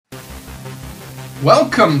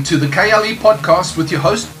Welcome to the KLE podcast with your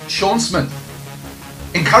host, Sean Smith.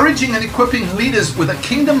 Encouraging and equipping leaders with a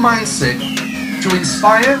kingdom mindset to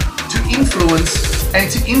inspire, to influence,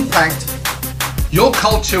 and to impact your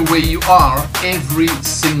culture where you are every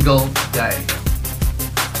single day.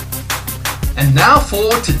 And now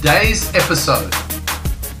for today's episode.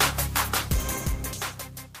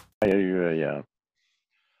 Yeah.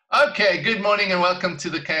 Okay, good morning and welcome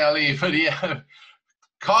to the KLE video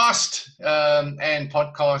cast and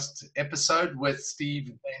podcast episode with Steve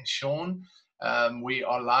and Sean. We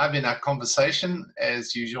are live in our conversation.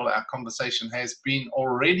 As usual, our conversation has been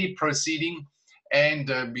already proceeding and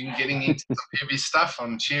been getting into some heavy stuff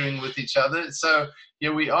on sharing with each other. So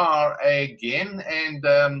here we are again,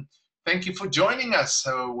 and thank you for joining us.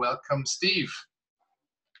 So welcome, Steve.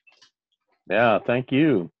 Yeah, thank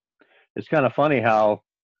you. It's kind of funny how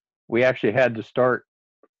we actually had to start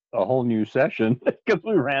a whole new session because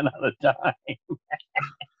we ran out of time.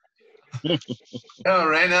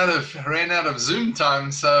 ran out of Zoom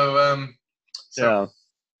time, so Yeah.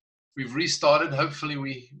 we've restarted. Hopefully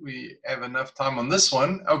we have enough time on this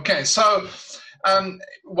one. Okay, so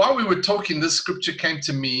while we were talking, this scripture came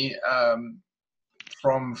to me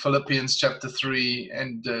from Philippians chapter 3,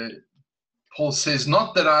 and Paul says,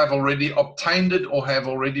 "Not that I have already obtained it or have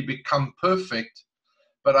already become perfect,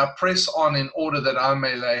 but I press on in order that I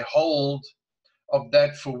may lay hold of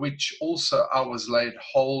that for which also I was laid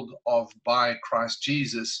hold of by Christ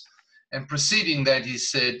Jesus." And preceding that, he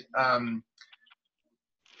said,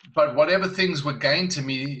 "But whatever things were gained to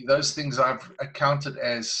me, those things I've accounted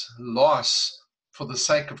as loss for the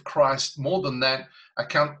sake of Christ. More than that, I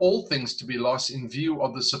count all things to be loss in view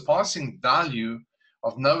of the surpassing value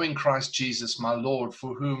of knowing Christ Jesus my Lord,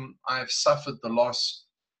 for whom I have suffered the loss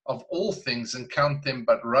of all things and count them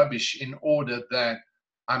but rubbish in order that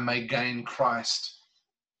I may gain Christ."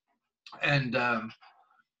 And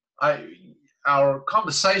our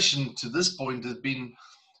conversation to this point has been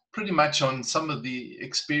pretty much on some of the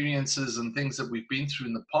experiences and things that we've been through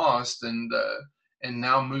in the past, and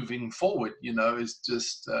now moving forward. Is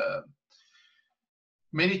just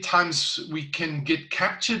many times we can get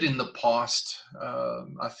captured in the past.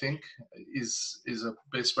 I think is a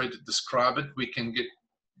best way to describe it. We can get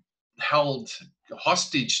held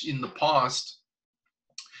hostage in the past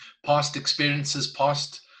experiences,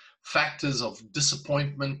 past factors of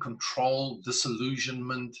disappointment, control,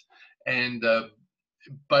 disillusionment, and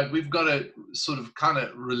but we've got to sort of kind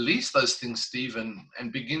of release those things, Steve,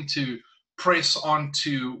 and begin to press on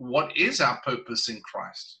to what is our purpose in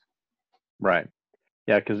Christ. Right.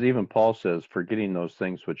 Yeah, because even Paul says, "Forgetting those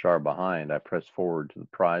things which are behind, I press forward to the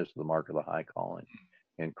prize of the mark of the high calling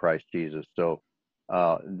in Christ Jesus." So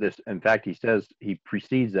this, in fact, he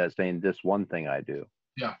precedes that saying, "This one thing I do."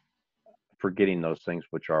 Yeah. Forgetting those things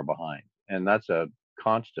which are behind. And that's a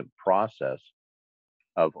constant process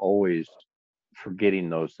of always forgetting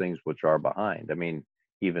those things which are behind. I mean,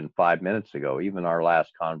 even 5 minutes ago, even our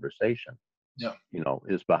last conversation, Yeah.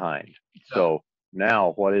 Is behind. Yeah. So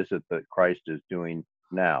now what is it that Christ is doing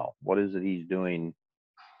now? What is it he's doing,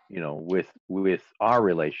 with our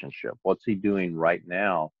relationship? What's he doing right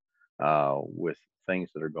now with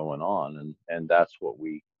things that are going on? And that's what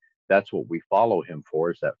we follow him for,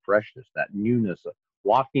 is that freshness, that newness,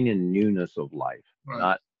 walking in newness of life,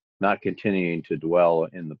 Right. not continuing to dwell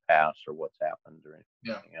in the past or what's happened or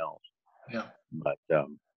anything else. Yeah. But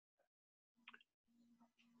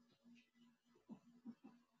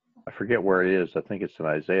I forget where it is. I think it's in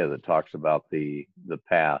Isaiah that talks about the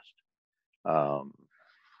past.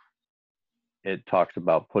 It talks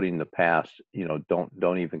about putting the past,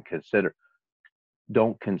 don't even consider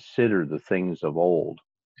the things of old.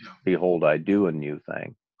 Yeah. Behold, I do a new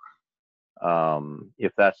thing.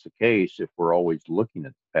 If that's the case, if we're always looking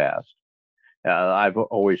at the past, I've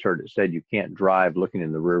always heard it said you can't drive looking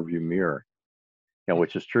in the rearview mirror,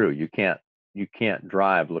 which is true. You can't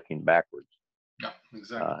drive looking backwards. Yeah,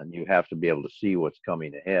 exactly. And you have to be able to see what's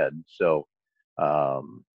coming ahead. So,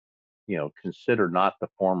 consider not the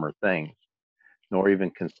former things, nor even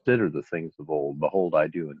consider the things of old. Behold, I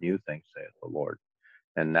do a new thing, saith the Lord.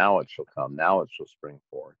 And now it shall come, now it shall spring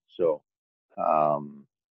forth. So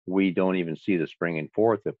we don't even see the springing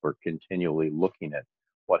forth if we're continually looking at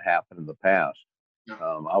what happened in the past. Yeah.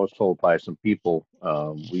 I was told by some people,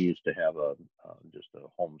 we used to have just a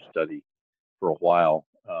home study for a while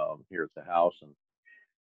here at the house,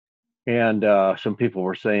 and some people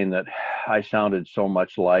were saying that I sounded so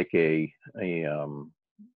much like a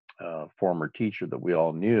former teacher that we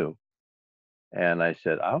all knew. And I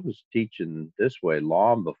said, I was teaching this way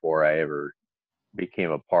long before I ever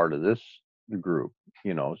became a part of this group,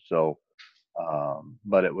 so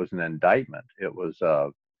but it was an indictment. It was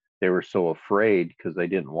they were so afraid because they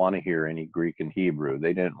didn't want to hear any Greek and Hebrew.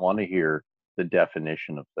 They didn't want to hear the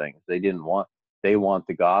definition of things. They want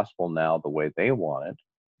the gospel now the way they want it,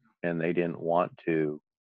 and they didn't want to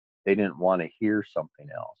hear something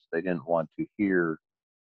else. They didn't want to hear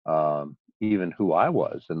even who I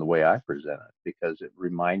was and the way I presented, because it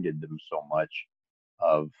reminded them so much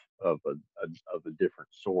of a different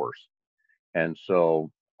source. And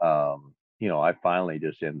so I finally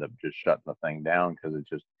just ended up just shutting the thing down, because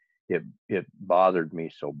it bothered me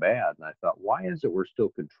so bad. And I thought, why is it we're still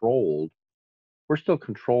controlled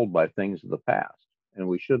by things of the past, and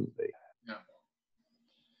we shouldn't be. Yeah.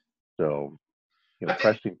 So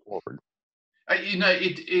pressing forward.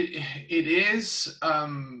 It is. I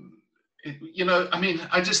mean,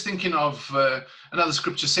 I just thinking of another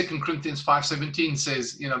scripture. 2 Corinthians 5:17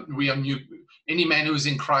 says, we are new. Any man who is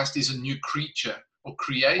in Christ is a new creature or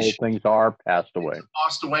creation. All things are passed away.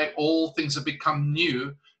 Passed away. All things have become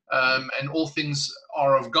new, and all things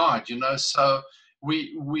are of God. So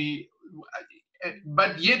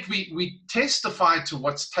but yet we testify to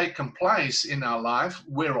what's taken place in our life,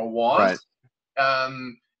 where I was,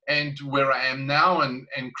 right. And where I am now, and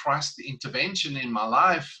Christ's intervention in my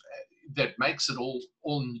life that makes it all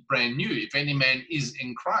brand new. If any man is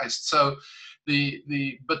in Christ. So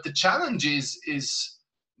but the challenge is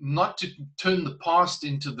not to turn the past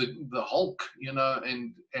into the Hulk,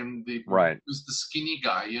 and the right. who's the skinny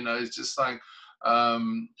guy, it's just like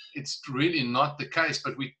it's really not the case.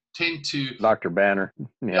 But we tend to Dr. Banner.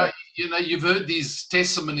 Yeah. You've heard these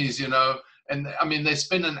testimonies, and I mean, they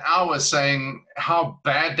spend an hour saying how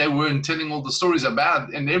bad they were and telling all the stories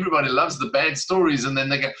about, and everybody loves the bad stories. And then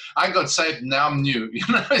they go, I got saved, now I'm new.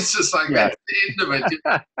 It's just like, that's the end of it.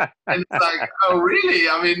 And it's like, oh, really?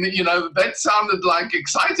 I mean, that sounded like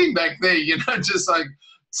exciting back there, just like,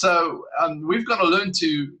 so we've got to learn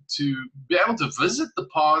to be able to visit the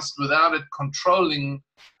past without it controlling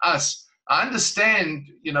us. I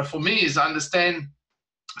understand, for me, I understand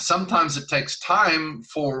sometimes it takes time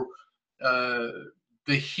for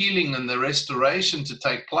the healing and the restoration to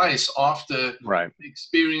take place after right. the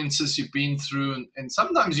experiences you've been through. And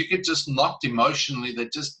sometimes you get just knocked emotionally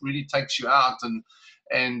that just really takes you out.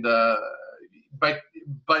 But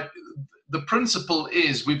the principle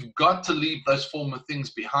is we've got to leave those former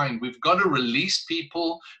things behind. We've got to release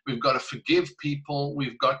people. We've got to forgive people.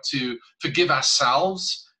 We've got to forgive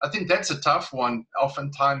ourselves. I think that's a tough one.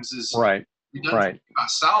 Oftentimes is right. we don't forgive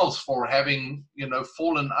ourselves for having,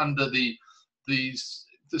 fallen under the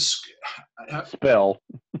spell.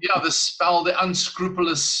 The spell, the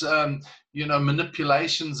unscrupulous,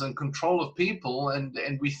 manipulations and control of people.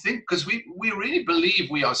 And we think, because we really believe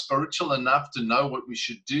we are spiritual enough to know what we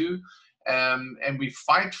should do. And we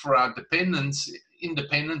fight for our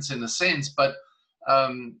independence in a sense, but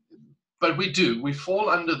we fall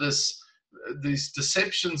under these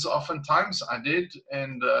deceptions oftentimes. I did,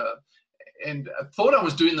 and I thought I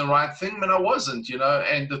was doing the right thing, but I wasn't,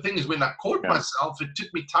 and the thing is, when I caught myself, it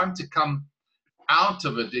took me time to come out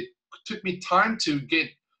of it. It took me time to get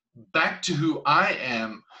back to who I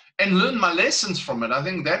am and learn my lessons from it. I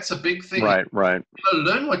think that's a big thing. Right.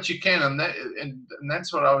 Learn what you can, and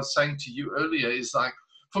that's what I was saying to you earlier, is like,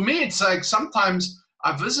 for me, it's like sometimes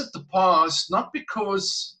I visit the past, not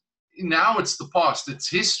because now it's the past, it's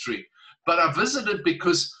history, but I visit it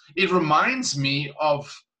because it reminds me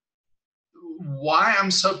of why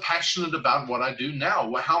I'm so passionate about what I do now,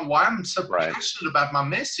 why I'm so passionate about my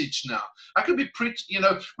message now. I could be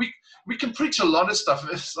we can preach a lot of stuff.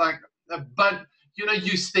 It's like, but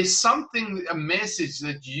there's something, a message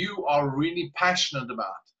that you are really passionate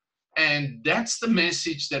about. And that's the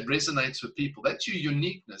message that resonates with people. That's your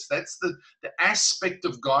uniqueness. That's the aspect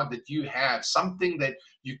of God that you have, something that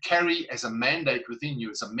you carry as a mandate within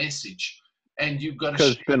you, as a message. And you've got to,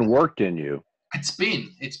 because it's been worked in you. It's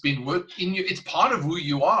been worked in you. It's part of who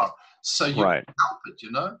you are. So you can help it,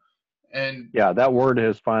 And that word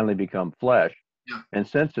has finally become flesh. Yeah. And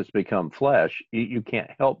since it's become flesh, you can't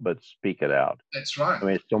help but speak it out. That's right. I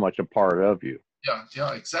mean, it's so much a part of you.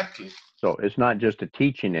 Yeah, exactly. So it's not just a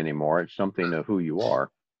teaching anymore. It's something of who you are.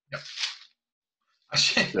 Yeah. I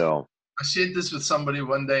shared this with somebody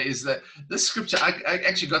one day, is that this scripture, I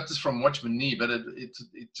actually got this from Watchman Nee, but it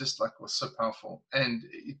just like was so powerful. And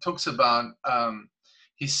it talks about,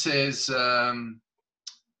 he says,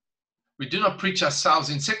 we do not preach ourselves.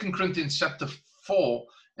 In 2 Corinthians chapter 4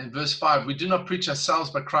 and verse 5, we do not preach ourselves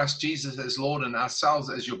but Christ Jesus as Lord, and ourselves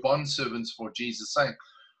as your bondservants for Jesus' sake.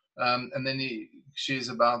 And then he shares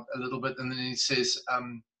about a little bit, and then he says,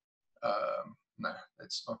 no,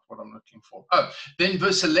 that's not what I'm looking for. Oh, then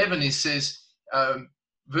verse 11, he says,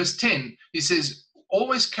 verse 10, he says,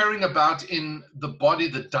 always carrying about in the body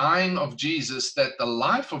the dying of Jesus, that the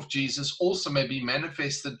life of Jesus also may be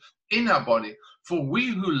manifested in our body. For we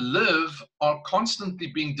who live are constantly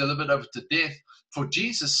being delivered over to death for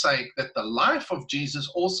Jesus' sake, that the life of Jesus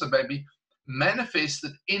also may be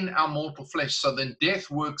manifested in our mortal flesh. So then death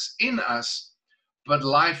works in us, but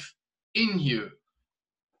life in you.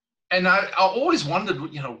 And I always wondered,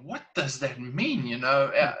 what does that mean?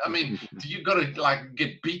 I mean, you got to like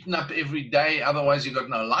get beaten up every day, otherwise you got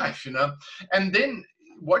no life, And then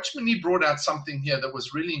Watchman Nee brought out something here that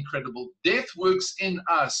was really incredible. Death works in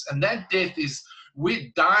us, and that death is we're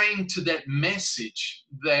dying to that message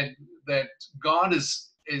that God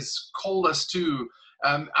is called us to.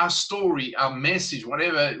 Our story, our message,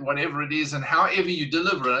 whatever it is, and however you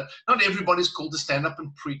deliver it. Not everybody's called to stand up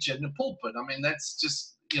and preach in the pulpit. I mean, that's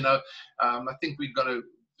just, I think we've got to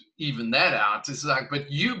even that out. It's like, but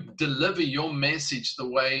you deliver your message the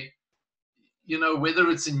way, whether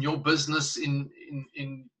it's in your business, in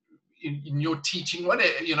your teaching,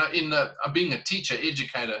 whatever, in being a teacher,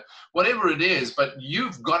 educator, whatever it is, but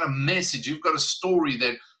you've got a message, you've got a story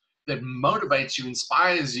that motivates you,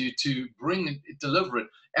 inspires you to bring it, deliver it.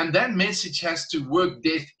 And that message has to work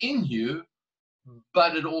death in you,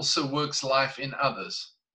 but it also works life in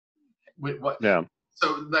others. Yeah.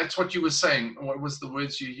 So that's what you were saying. What was the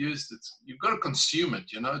words you used? You've got to consume it,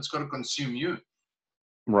 it's got to consume you.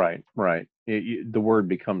 Right. The word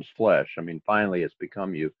becomes flesh. I mean, finally it's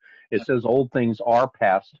become you. It says old things are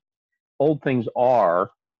past. Old things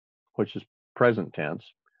are, which is present tense,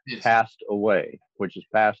 Yes. passed away, which is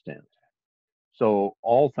past tense. So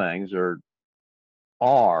all things are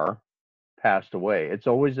passed away. It's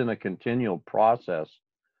always in a continual process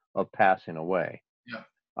of passing away. Yeah.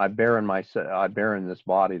 I bear in this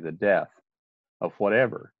body the death of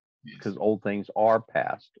whatever, because old things are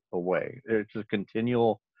passed away. It's a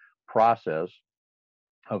continual process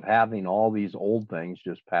of having all these old things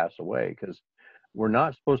just pass away, because we're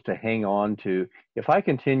not supposed to hang on to. If I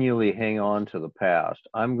continually hang on to the past,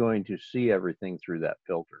 I'm going to see everything through that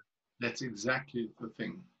filter. That's exactly the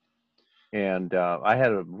thing. And I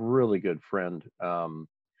had a really good friend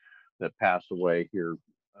that passed away here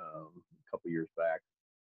a couple years back.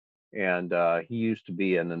 And he used to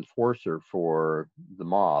be an enforcer for the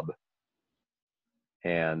mob.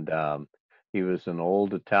 And he was an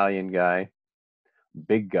old Italian guy,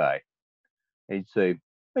 big guy. He'd say,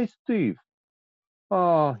 "Hey, Steve,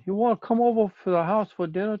 you want to come over to the house for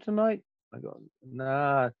dinner tonight?" I go,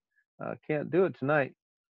 "Nah, I can't do it tonight."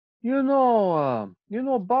 Bob,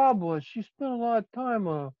 she spent a lot of time,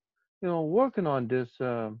 working on this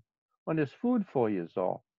food for you,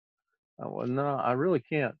 so. Well, no, I really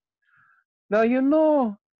can't. Now,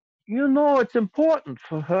 it's important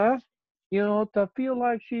for her, to feel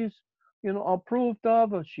like she's, approved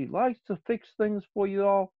of, or she likes to fix things for you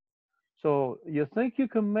all. So you think you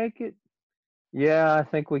can make it? Yeah, I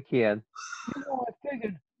think we can.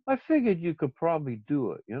 I figured you could probably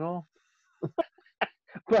do it,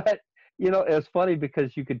 But, it's funny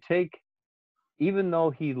because you could take, even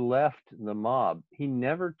though he left the mob, he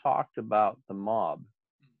never talked about the mob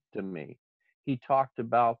to me. He talked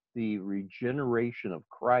about the regeneration of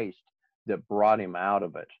Christ that brought him out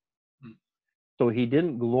of it. So he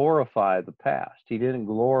didn't glorify the past. He didn't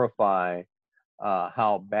glorify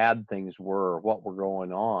how bad things were, what were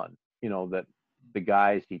going on, that the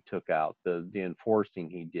guys he took out, the enforcing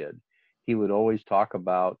he did. He would always talk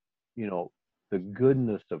about, the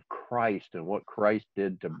goodness of Christ and what Christ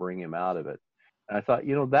did to bring him out of it. And I thought,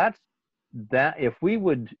 that if we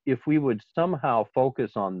would somehow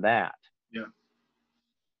focus on that, yeah,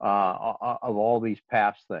 of all these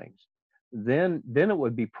past things, then it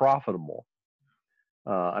would be profitable.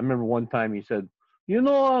 I remember one time he said, I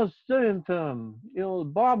was saying to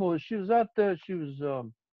Barbara, she was out there, she was,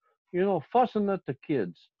 fussing at the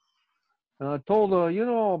kids. And I told her,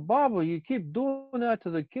 Barbara, you keep doing that to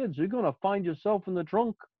the kids, you're going to find yourself in the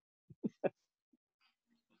trunk.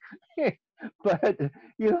 But,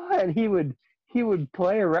 and he would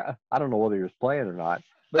play around. I don't know whether he was playing or not,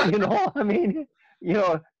 but, I mean,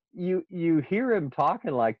 you hear him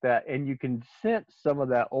talking like that, and you can sense some of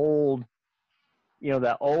that old,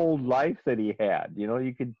 that old life that he had.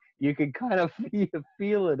 You could kind of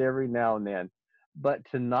feel it every now and then. But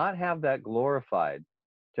to not have that glorified,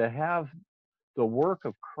 to have the work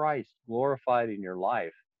of Christ glorified in your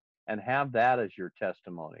life, and have that as your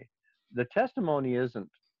testimony. The testimony isn't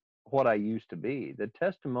what I used to be. The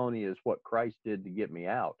testimony is what Christ did to get me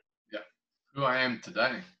out. Yeah, who I am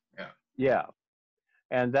today. Yeah.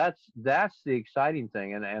 And that's the exciting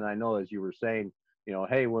thing. And I know, as you were saying,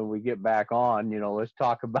 hey, when we get back on, let's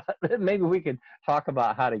talk about, maybe we could talk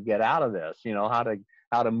about how to get out of this,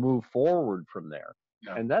 how to move forward from there.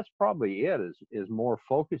 Yeah. And that's probably it, is more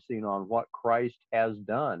focusing on what Christ has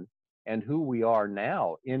done and who we are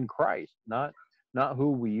now in Christ, not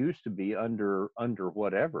who we used to be under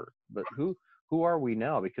whatever, but who are we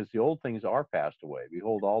now? Because the old things are passed away.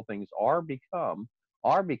 Behold, all things are become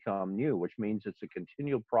new, which means it's a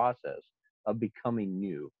continual process of becoming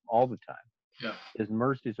new all the time. Yeah. His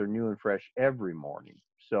mercies are new and fresh every morning.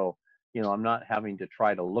 So, I'm not having to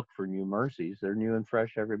try to look for new mercies. They're new and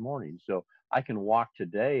fresh every morning. So I can walk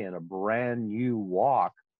today in a brand new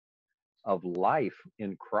walk of life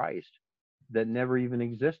in Christ that never even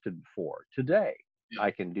existed before. Today, yeah.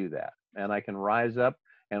 I can do that. And I can rise up,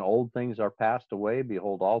 and old things are passed away.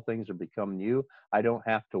 Behold, all things are become new. I don't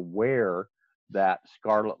have to wear that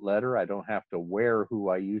scarlet letter. I don't have to wear who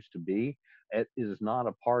I used to be. It is not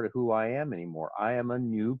a part of who I am anymore. I am a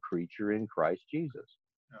new creature in Christ Jesus.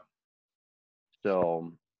 Yeah.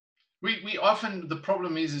 So we often, the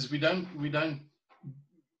problem is we don't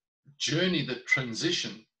journey the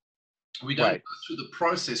transition. We don't go through the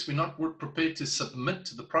process. We're not prepared to submit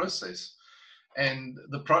to the process. And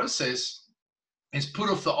the process is put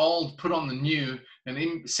off the old, put on the new,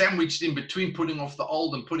 and sandwiched in between putting off the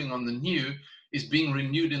old and putting on the new is being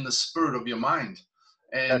renewed in the spirit of your mind.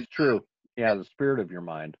 And that's true. Yeah, the spirit of your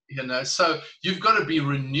mind. So you've got to be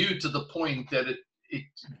renewed to the point that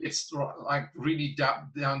it's like really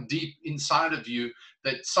down deep inside of you,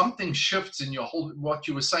 that something shifts in your whole. What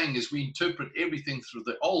you were saying is we interpret everything through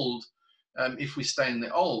the old, if we stay in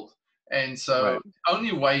the old. And so the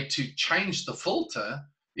only way to change the filter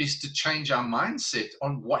is to change our mindset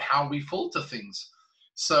on how we filter things.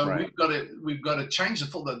 So we've got to change the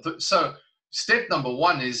filter. So step number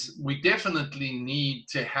one is we definitely need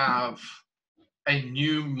to have a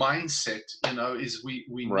new mindset. Is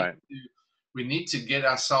we need to get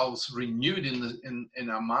ourselves renewed in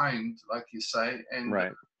our mind, like you say, and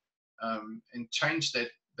change that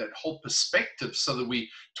whole perspective, so that we're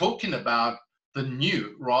talking about the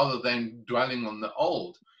new rather than dwelling on the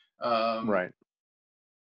old.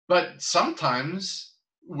 But sometimes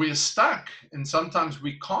we're stuck, and sometimes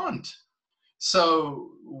we can't. So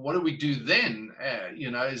what do we do then?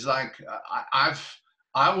 It's like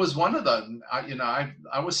I was one of them.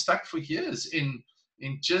 I was stuck for years in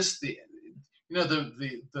just the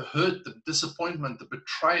hurt, the disappointment, the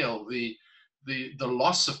betrayal, the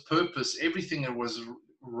loss of purpose, everything that was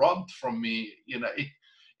robbed from me.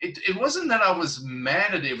 It wasn't that I was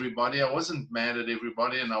mad at everybody. I wasn't mad at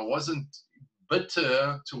everybody, and I wasn't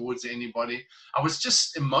bitter towards anybody. I was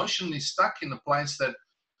just emotionally stuck in a place that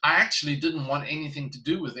I actually didn't want anything to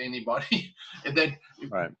do with anybody. That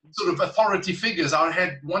sort of authority figures,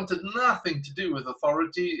 I wanted nothing to do with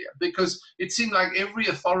authority, because it seemed like every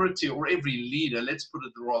authority or every leader, let's put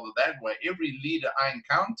it rather that way, every leader I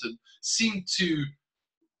encountered seemed to,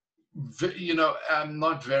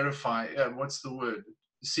 not verify, what's the word?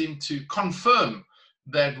 Seemed to confirm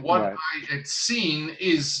that what I had seen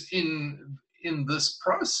is in this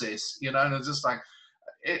process, and it's just like,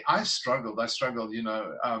 I struggled,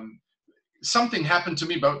 something happened to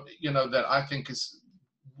me, but that I think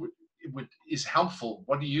is helpful.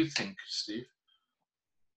 What do you think, Steve?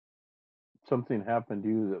 Something happened to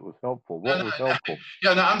you that was helpful. What was helpful?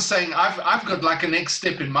 I'm saying I've got like a next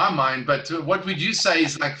step in my mind, but what would you say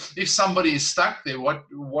is, like, if somebody is stuck there, what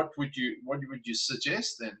would you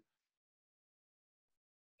suggest then?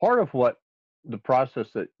 Part of what the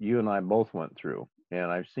process that you and I both went through,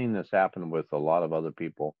 and I've seen this happen with a lot of other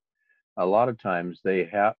people, a lot of times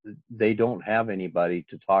they don't have anybody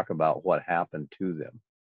to talk about what happened to them.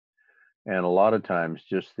 And a lot of times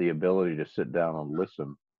just the ability to sit down and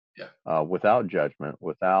listen, without judgment,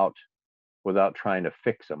 without trying to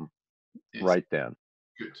fix them right then.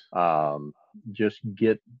 Good. Just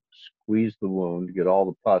squeeze the wound, get all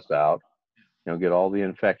the pus out, get all the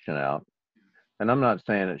infection out. And I'm not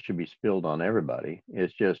saying it should be spilled on everybody.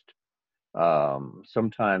 It's just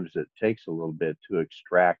sometimes it takes a little bit to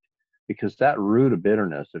extract, because that root of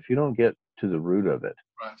bitterness, if you don't get to the root of it,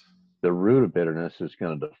 the root of bitterness is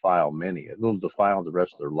going to defile many. It will defile the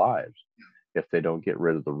rest of their lives if they don't get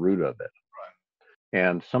rid of the root of it.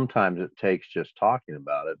 And sometimes it takes just talking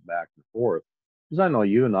about it back and forth. Because I know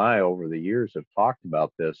you and I over the years have talked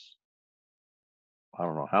about this, I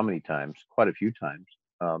don't know how many times, quite a few times.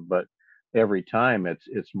 But every time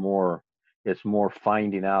it's more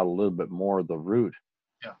finding out a little bit more of the root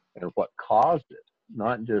and what caused it,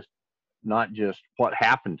 not just what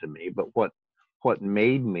happened to me, but what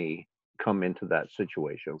made me come into that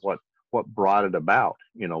situation, what brought it about,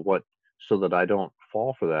 what so that I don't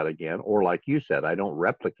fall for that again, or like you said, I don't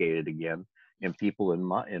replicate it again in people in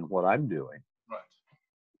what I'm doing. Right.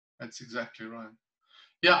 That's exactly right.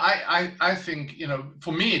 Yeah, I think,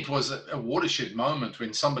 for me, it was a watershed moment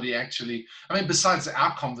when somebody actually, I mean, besides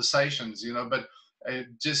our conversations, but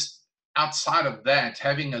just outside of that,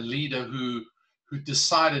 having a leader who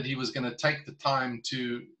decided he was going to take the time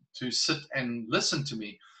to sit and listen to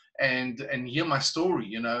me and hear my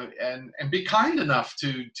story, and be kind enough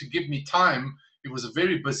to give me time. He was a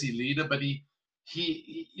very busy leader, but he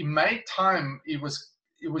made time. It was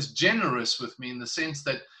generous with me in the sense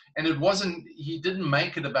that, and he didn't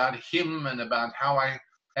make it about him and about how I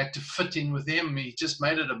had to fit in with him. He just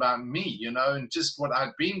made it about me, and just what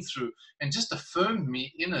I'd been through, and just affirmed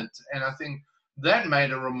me in it. And I think that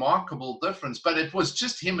made a remarkable difference. But it was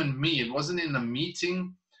just him and me. It wasn't in a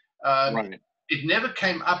meeting. Right. It never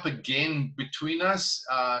came up again between us.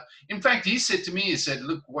 In fact, he said to me, he said,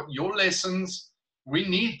 look, what your lessons, we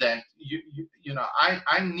need that.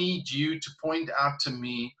 I need you to point out to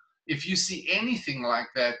me if you see anything like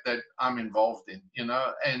that I'm involved in,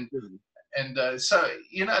 so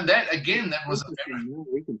that again, that was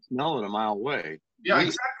we can smell it a mile away. Yeah, we,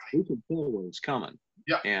 exactly. We can tell when it's coming.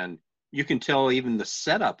 Yeah, and you can tell even the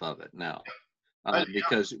setup of it now,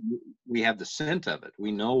 because we have the scent of it.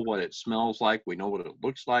 We know what it smells like. We know what it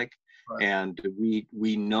looks like, right. And we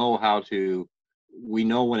know we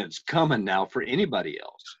know when it's coming now for anybody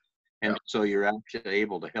else, and so you're actually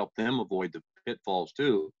able to help them avoid the pitfalls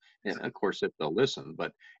too. And of course, if they'll listen,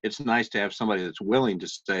 but it's nice to have somebody that's willing to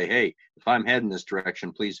say, hey, if I'm heading this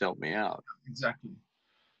direction, please help me out. Exactly.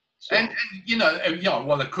 So. And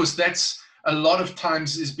well, of course, that's a lot of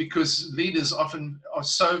times is because leaders often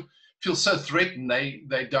feel so threatened they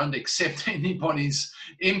don't accept anybody's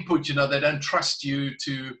input. They don't trust you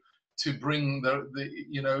to bring the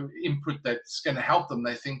input that's going to help them.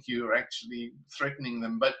 They think you're actually threatening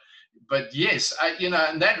them. But yes,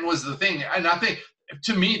 and that was the thing. And I think,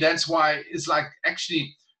 to me, that's why it's like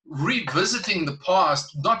actually revisiting the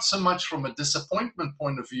past, not so much from a disappointment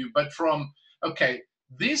point of view, but from, okay,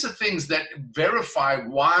 these are things that verify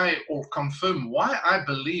why or confirm why I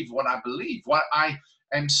believe what I believe, why I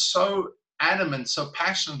am so adamant, so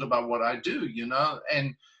passionate about what I do,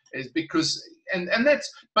 and it's because, and that's,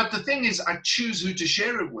 but the thing is, I choose who to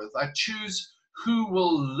share it with. I choose who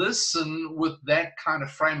will listen with that kind of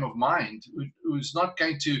frame of mind, who's not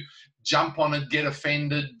going to jump on it, get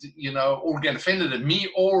offended, or get offended at me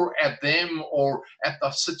or at them or at the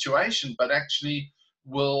situation, but actually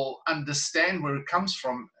will understand where it comes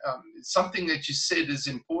from. Something that you said is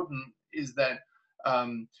important is that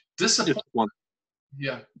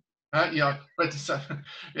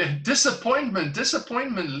disappointment.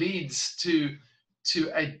 Disappointment leads to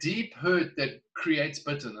a deep hurt that creates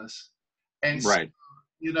bitterness. And right.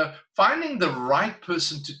 Finding the right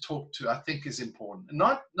person to talk to, I think, is important.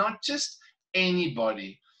 Not just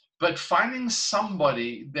anybody, but finding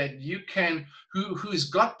somebody that you can, who's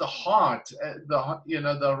got the heart,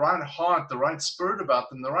 the right heart, the right spirit about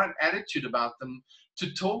them, the right attitude about them,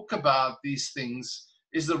 to talk about these things,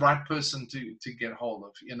 is the right person to get hold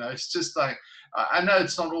of. It's just like, I know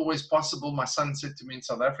it's not always possible. My son said to me in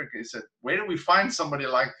South Africa, he said, where do we find somebody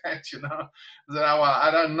like that?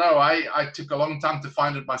 I don't know. I took a long time to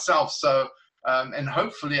find it myself. So, and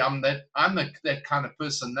hopefully I'm that kind of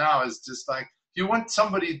person now. Is just like, you want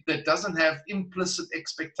somebody that doesn't have implicit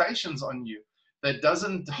expectations on you, that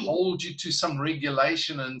doesn't hold you to some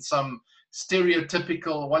regulation and some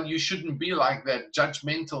stereotypical, well, you shouldn't be like that,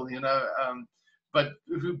 judgmental, but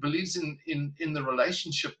who believes in the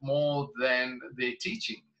relationship more than their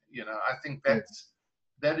teaching. I think that's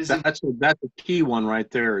a key one right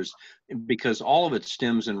there, is because all of it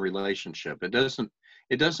stems in relationship. It doesn't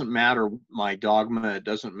matter my dogma, it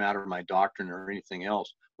doesn't matter my doctrine or anything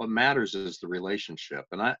else. What matters is the relationship.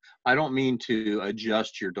 And I don't mean to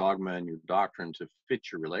adjust your dogma and your doctrine to fit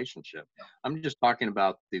your relationship. I'm just talking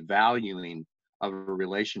about the valuing of a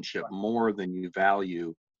relationship more than you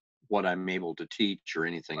value what I'm able to teach or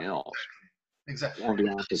anything else. Exactly. Or the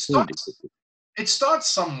opportunity. It starts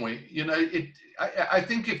somewhere. I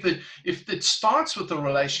think if it starts with a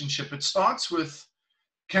relationship, it starts with,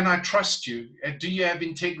 can I trust you? Do you have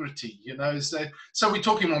integrity? Is that, so we're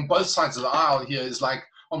talking on both sides of the aisle here. Is like,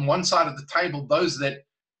 on one side of the table, those that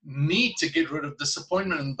need to get rid of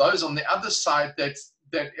disappointment, and those on the other side that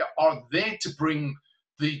are there to bring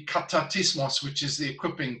the katatismos, which is the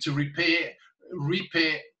equipping to repair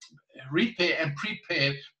repair and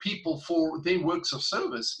prepare people for their works of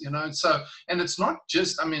service, you know. So, and it's not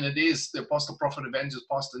just, I mean, it is the apostle, prophet, evangelist,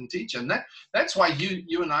 pastor, and teacher. And that's why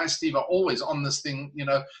you and I, Steve, are always on this thing, you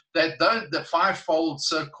know, that the fivefold,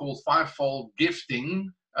 so-called fivefold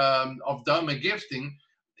gifting of Doma gifting,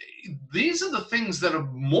 these are the things that are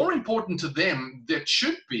more important to them, that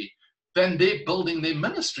should be, than they're building their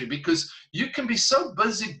ministry. Because you can be so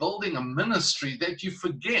busy building a ministry that you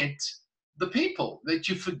forget the people, that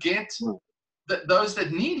you forget that those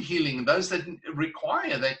that need healing, those that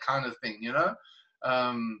require that kind of thing, you know.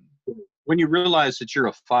 When you realize that you're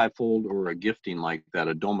a fivefold or a gifting like that,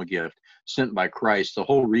 a Doma gift sent by Christ, the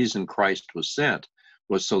whole reason Christ was sent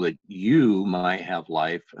was so that you might have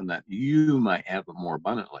life and that you might have it more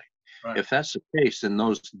abundantly. Right. If that's the case, then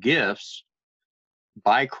those gifts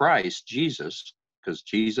by Christ Jesus, because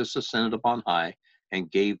Jesus ascended upon high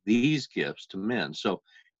and gave these gifts to men. So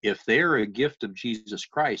if they're a gift of Jesus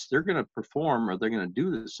Christ, they're going to perform, or they're going to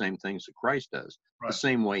do the same things that Christ does, the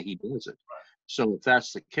same way he does it. Right. So if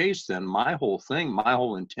that's the case, then my whole thing, my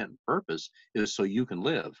whole intent and purpose is so you can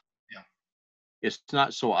live. Yeah. It's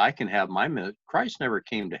not so I can have my ministry. Christ never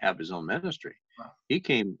came to have his own ministry. Wow. He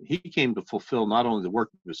came to fulfill not only the work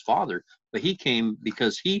of his Father, but he came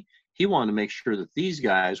because he wanted to make sure that these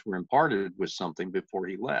guys were imparted with something before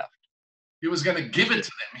he left. He was going to give it to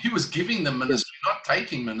them. He was giving them ministry, not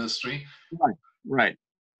taking ministry. Right.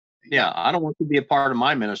 Yeah, I don't want to be a part of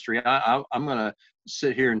my ministry. I'm going to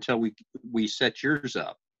sit here until we set yours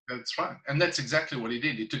up. That's right. And that's exactly what he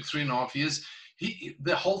did. He took 3.5 years.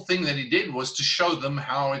 The whole thing that he did was to show them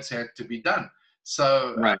how it had to be done.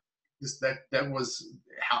 So right. That was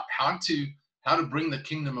how to bring the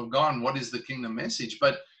kingdom of God and what is the kingdom message.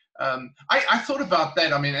 But I thought about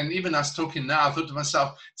that. I mean, and even us talking now, I thought to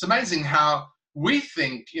myself, it's amazing how we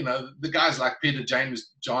think, you know, the guys like Peter,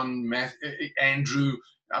 James, John, Andrew.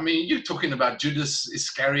 I mean, you're talking about Judas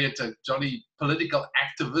Iscariot, a jolly political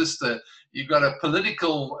activist. You've got a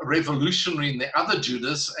political revolutionary in the other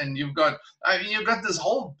Judas, and you've got this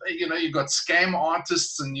whole, you know, you've got scam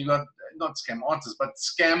artists, and you've got not scam artists, but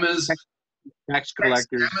scammers, tax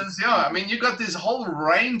collectors. Scammers, yeah, I mean, you've got this whole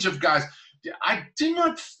range of guys. I do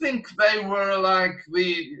not think they were like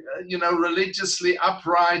the, you know, religiously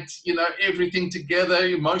upright, you know, everything together,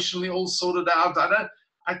 emotionally all sorted out.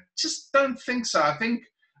 I just don't think so. I think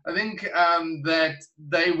that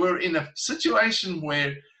they were in a situation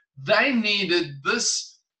where they needed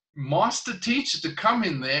this master teacher to come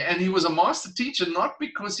in there, and he was a master teacher not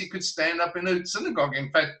because he could stand up in a synagogue.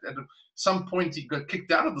 In fact, at some point he got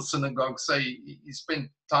kicked out of the synagogue, so he spent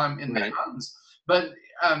time in their homes. But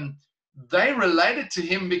they related to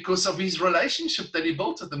him because of his relationship that he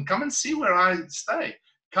built with them. Come and see where I stay.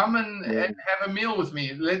 Come and have a meal with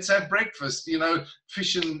me. Let's have breakfast, you know,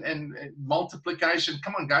 fish and multiplication.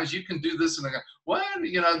 Come on, guys, you can do this. And I go, what?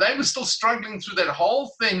 You know, they were still struggling through that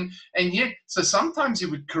whole thing. And yet, so sometimes he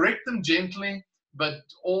would correct them gently, but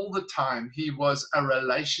all the time he was a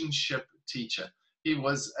relationship teacher. He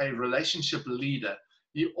was a relationship leader.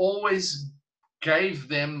 He always gave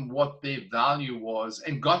them what their value was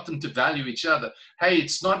and got them to value each other. Hey,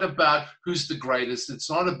 it's not about who's the greatest. It's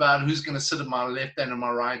not about who's going to sit at my left hand and my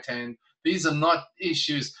right hand. These are not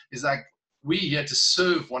issues. It's like we here to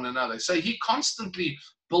serve one another. So he constantly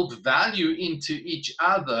built value into each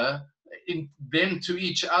other, in them to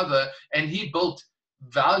each other, and he built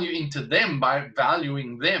value into them by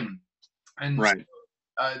valuing them. And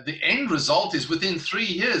the end result is within 3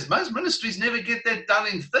 years. Most ministries never get that done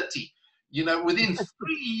in 30. You know, within 3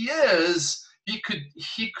 years, he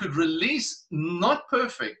could release, not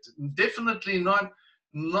perfect, definitely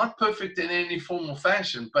not perfect in any form or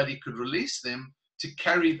fashion, but he could release them to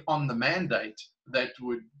carry on the mandate that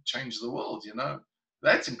would change the world. You know,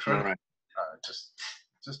 that's incredible. It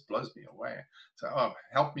just blows me away. So,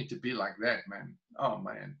 help me to be like that, man. Oh,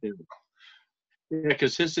 man. Yeah,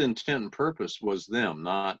 because his intent and purpose was them,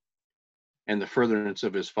 not, and the furtherance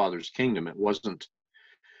of his Father's kingdom. It wasn't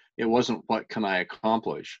what can I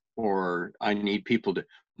accomplish, or I need people to.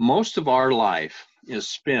 Most of our life is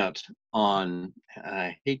spent on, and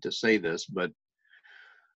I hate to say this, but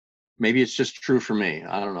maybe it's just true for me,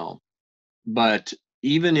 I don't know, but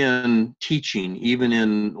even in teaching, even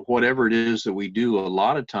in whatever it is that we do, a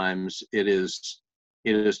lot of times it is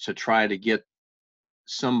to try to get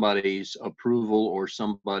somebody's approval, or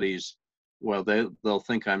somebody's, well, they'll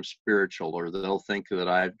think I'm spiritual, or they'll think that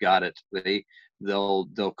I've got it. They'll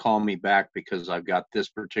call me back because I've got this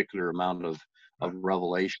particular amount of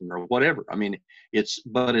revelation or whatever. I mean, it's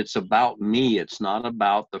about me. It's not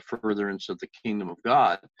about the furtherance of the kingdom of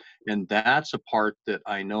God. And that's a part that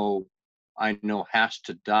I know I know has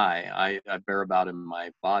to die. I bear about in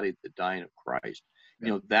my body the dying of Christ. Yeah.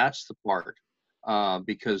 You know, that's the part,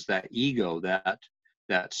 because that ego,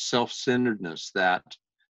 that self-centeredness, that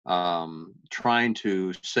trying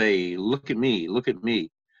to say, look at me, look at me.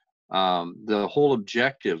 The whole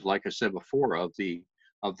objective, like I said before,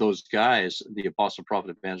 of those guys, the apostle,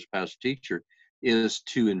 prophet, evangelist, pastor, teacher, is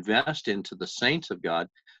to invest into the saints of God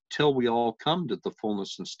till we all come to the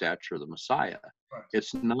fullness and stature of the Messiah. Right.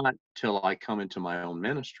 It's not till I come into my own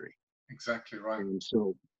ministry. Exactly right. And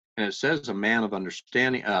so, and it says, a man of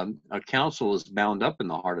understanding, a counsel is bound up in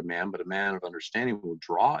the heart of man, but a man of understanding will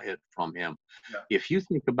draw it from him. Yeah. If you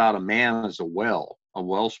think about a man as a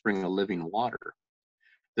wellspring of living water,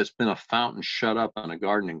 that's been a fountain shut up and a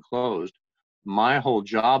garden enclosed, my whole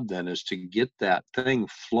job then is to get that thing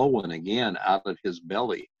flowing again out of his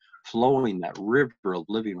belly, flowing that river of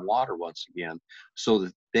living water once again, so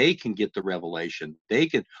that they can get the revelation. They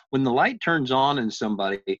can, when the light turns on in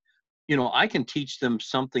somebody, you know, I can teach them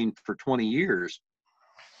something for 20 years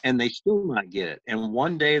and they still not get it. And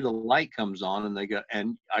one day the light comes on and they go,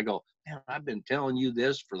 and I go, man, I've been telling you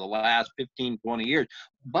this for the last 15, 20 years,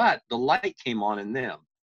 but the light came on in them.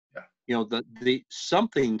 Yeah. You know, the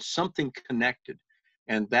something connected.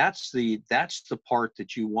 And that's the part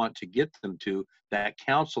that you want to get them to, that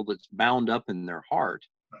counsel that's bound up in their heart.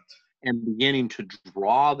 Right. And beginning to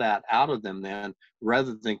draw that out of them then,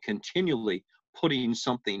 rather than continually putting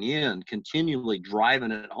something in, continually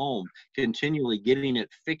driving it home, continually getting it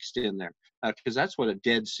fixed in there. Because that's what a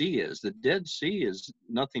Dead Sea is. The Dead Sea is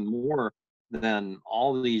nothing more than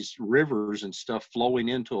all these rivers and stuff flowing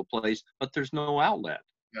into a place, but there's no outlet.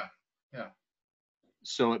 Yeah, yeah.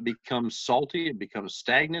 So it becomes salty, it becomes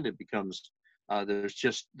stagnant, it becomes,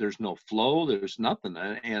 there's no flow, there's nothing,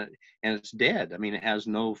 and it's dead. I mean, it has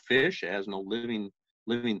no fish, it has no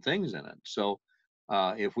living things in it. So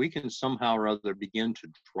if we can somehow or other begin to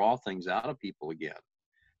draw things out of people again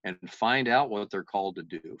and find out what they're called to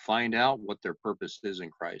do, find out what their purpose is in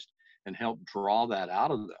Christ, and help draw that out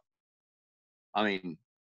of them, I mean,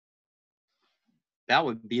 that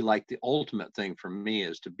would be like the ultimate thing for me,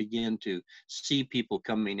 is to begin to see people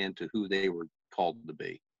coming into who they were called to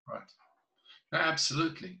be. Right. No,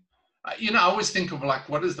 absolutely. You know, I always think of like,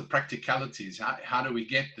 what is the practicalities? How do we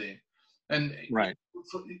get there? And right.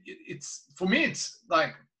 It's for me, it's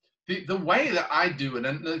like the way that I do it.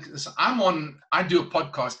 And I do a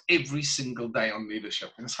podcast every single day on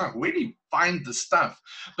leadership. And it's like, where do you find the stuff?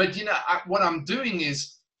 But, you know, what I'm doing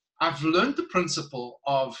is I've learned the principle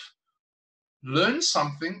of learn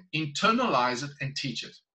something, internalize it, and teach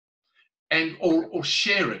it, and or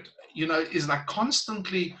share it. You know, is like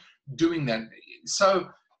constantly doing that. So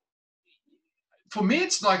for me,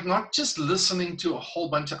 it's like not just listening to a whole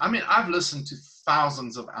bunch of, I mean, I've listened to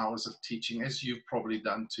thousands of hours of teaching, as you've probably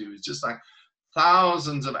done too. It's just like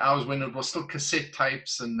thousands of hours when it was still cassette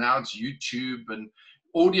tapes, and now it's YouTube and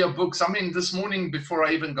audio books. I mean, this morning before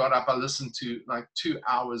I even got up, I listened to like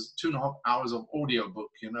 2.5 hours of audio book,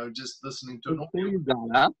 you know, just listening to an audio. Before you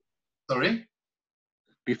got up? Sorry?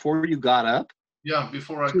 Before you got up? Yeah,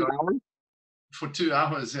 before I 2 got hours? For 2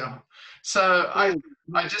 hours, yeah. So I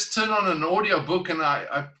just turn on an audio book and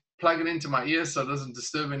I plug it into my ear so it doesn't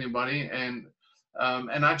disturb anybody, and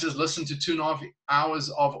I just listen to 2.5 hours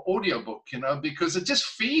of audiobook, you know, because it just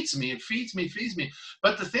feeds me. It feeds me.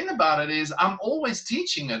 But the thing about it is I'm always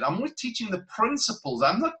teaching it. I'm always teaching the principles.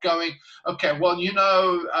 I'm not going, okay, well, you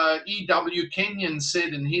know, E.W. Kenyon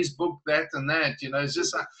said in his book that and that, you know. It's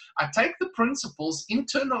just I take the principles,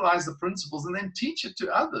 internalize the principles, and then teach it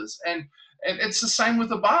to others. And it's the same with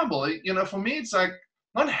the Bible. You know, for me, it's like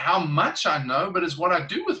not how much I know, but it's what I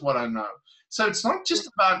do with what I know. So it's not just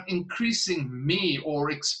about increasing me or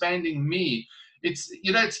expanding me. It's,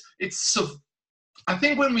 you know, it's I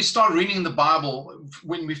think when we start reading the Bible,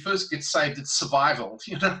 when we first get saved, it's survival.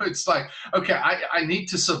 You know, it's like, okay, I need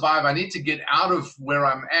to survive. I need to get out of where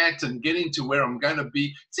I'm at and get into where I'm going to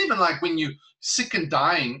be. It's even like when you're sick and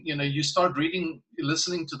dying, you know, you start reading,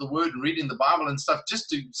 listening to the word and reading the Bible and stuff just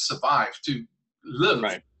to survive, to live.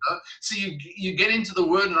 Right. You know? So you get into the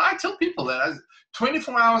word, and I tell people that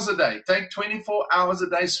 24 hours a day, take 24 hours a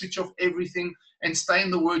day, switch off everything and stay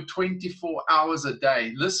in the word 24 hours a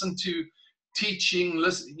day. Listen to teaching,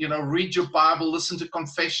 listen, you know, read your Bible, listen to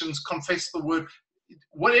confessions, confess the word,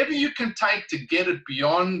 whatever you can take to get it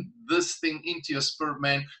beyond this thing into your spirit,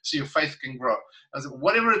 man, so your faith can grow.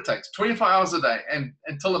 Whatever it takes, 24 hours a day, and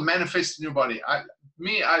until it manifests in your body.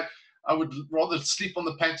 I would rather sleep on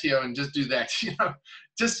the patio and just do that, you know,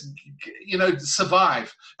 just, you know,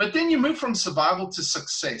 survive. But then you move from survival to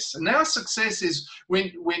success. And now success is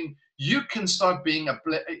when you can start being a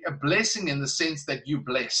blessing in the sense that you're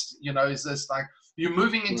blessed. You know, is this like you're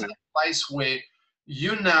moving into the place where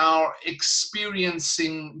you're now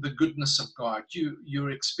experiencing the goodness of God. You're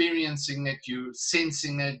experiencing it, you're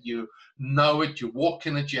sensing it, you know it, you walk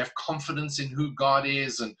in it, you have confidence in who God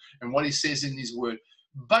is and what he says in his word.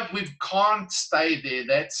 But we can't stay there.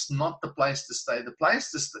 That's not the place to stay. The place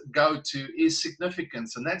to go to is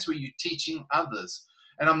significance, and that's where you're teaching others.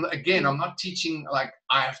 And I'm not teaching like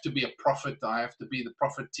I have to be a prophet, I have to be the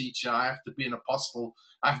prophet teacher, I have to be an apostle,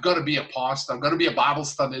 I've got to be a pastor, I've got to be a Bible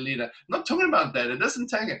study leader. I'm not talking about that. It doesn't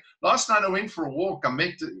take it. Last night I went for a walk. I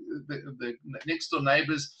met the next door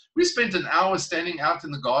neighbors. We spent an hour standing out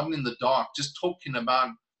in the garden in the dark, just talking about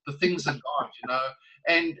the things of God, you know.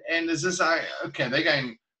 And is this okay? They're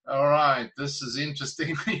going, all right, this is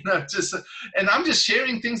interesting, you know. And I'm just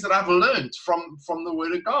sharing things that I've learned from the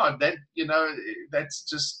Word of God. That, you know, that's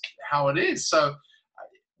just how it is. So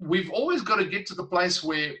we've always got to get to the place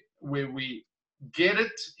where we get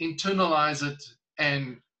it, internalize it,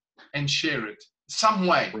 and share it some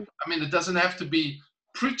way. I mean, it doesn't have to be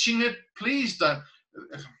preaching it. Please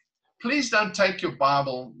don't take your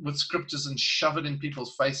Bible with scriptures and shove it in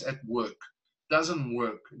people's face at work. Doesn't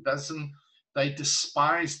work. They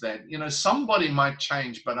despise that. You know, somebody might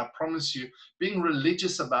change, but I promise you, being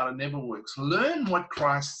religious about it never works. Learn what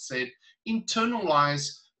Christ said, internalize,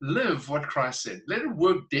 live what Christ said. Let it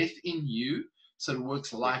work death in you so it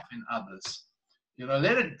works life in others. You know,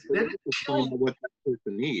 let it kill what that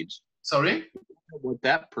person needs. Sorry? What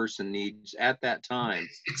that person needs at that time.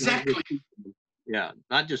 Exactly.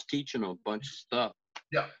 Not just teaching them a bunch of stuff.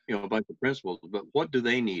 Yeah. You know, a bunch of principles, but what do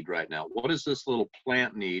they need right now? What does this little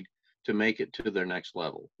plant need to make it to their next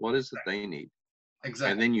level? What is it they need?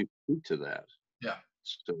 Exactly. And then you speak to that. Yeah.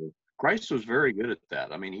 So Christ was very good at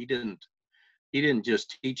that. I mean, he didn't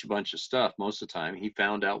just teach a bunch of stuff most of the time. He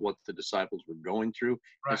found out what the disciples were going through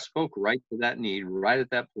and spoke right to that need, right at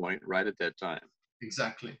that point, right at that time.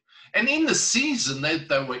 Exactly. And in the season that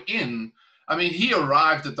they were in, I mean, he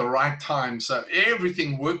arrived at the right time. So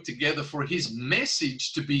everything worked together for his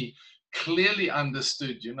message to be clearly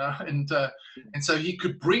understood, you know, and so he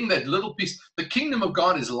could bring that little piece. The kingdom of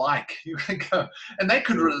God is like, you can go, and they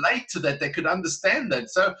could relate to that. They could understand that.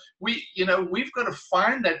 So we've got to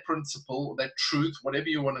find that principle, that truth, whatever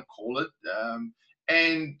you want to call it,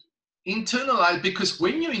 and internalize. Because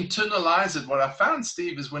when you internalize it, what I found,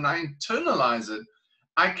 Steve, is when I internalize it,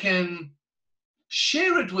 I can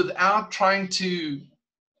share it without trying to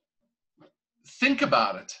think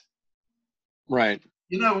about it. Right.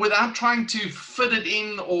 You know, without trying to fit it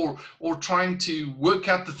in or trying to work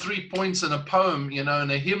out the 3 points in a poem, you know,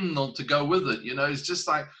 and a hymnal to go with it. You know, it's just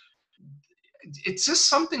like, it's just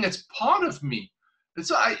something that's part of me. And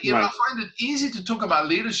so I find it easy to talk about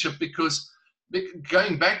leadership because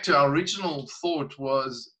going back to our original thought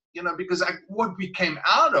was, you know, because what we came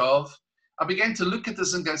out of, I began to look at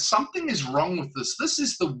this and go, something is wrong with this. This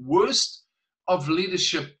is the worst of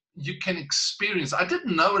leadership you can experience. I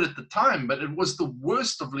didn't know it at the time, but it was the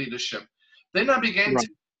worst of leadership. Then I began to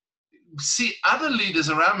see other leaders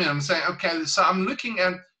around me. I'm saying, okay, so I'm looking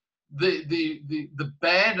at the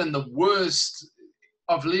bad and the worst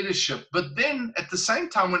of leadership. But then at the same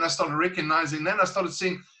time, when I started recognizing that, I started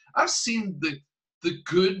seeing, I've seen the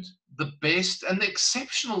good, the best, and the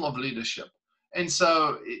exceptional of leadership. And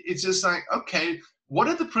so it's just like, okay, what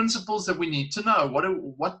are the principles that we need to know?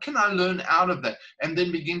 What can I learn out of that? And then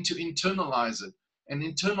begin to internalize it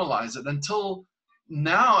until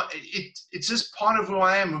now it's just part of who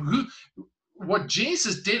I am. What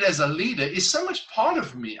Jesus did as a leader is so much part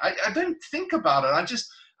of me. I don't think about it. I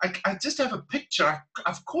just have a picture.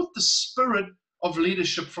 I've caught the spirit of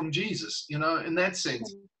leadership from Jesus, you know, in that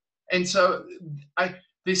sense. And so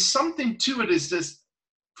there's something to it. Is this,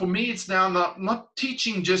 for me, it's now not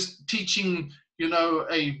teaching, you know,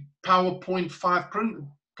 a PowerPoint, 5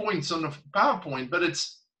 points on a PowerPoint, but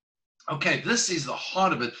it's, okay, this is the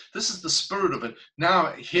heart of it. This is the spirit of it. Now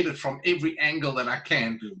I hit it from every angle that I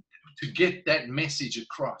can to get that message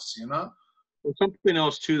across, you know? Well, something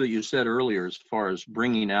else, too, that you said earlier, as far as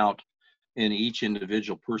bringing out in each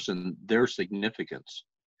individual person their significance,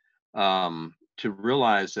 to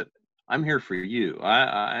realize that I'm here for you.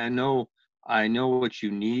 I know what you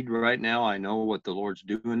need right now. I know what the Lord's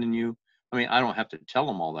doing in you. I mean, I don't have to tell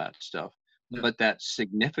them all that stuff, but that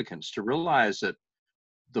significance, to realize that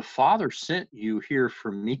the Father sent you here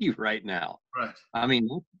for me right now. Right. I mean,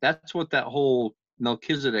 that's what that whole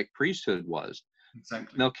Melchizedek priesthood was.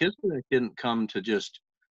 Exactly. Melchizedek didn't come to just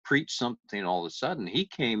preach something all of a sudden. He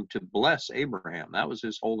came to bless Abraham. That was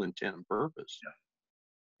his whole intent and purpose.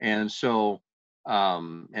 Yeah. And so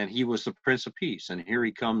And he was the Prince of Peace. And here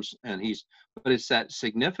he comes, and but it's that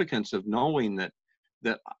significance of knowing that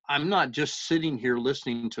I'm not just sitting here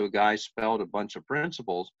listening to a guy spout a bunch of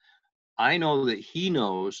principles. I know that he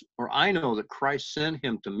knows, or I know that Christ sent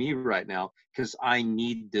him to me right now because I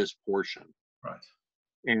need this portion. Right.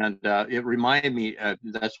 And it reminded me,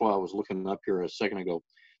 that's why I was looking up here a second ago,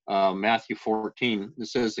 Matthew 14, it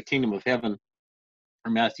says the kingdom of heaven,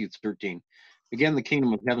 or Matthew 13. Again, the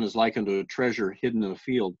kingdom of heaven is like unto a treasure hidden in a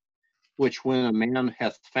field, which when a man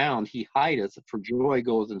hath found, he hideth, for joy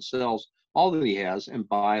goeth and sells all that he has and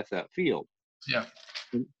buyeth that field. Yeah.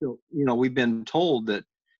 And so, we've been told that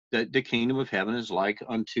the kingdom of heaven is like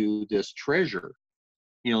unto this treasure,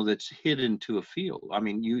 that's hidden to a field. I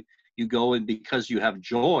mean, you go, and because you have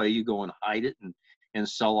joy, you go and hide it and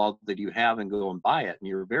sell all that you have and go and buy it, and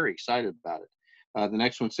you're very excited about it. The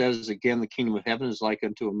next one says, again, the kingdom of heaven is like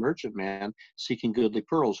unto a merchant man seeking goodly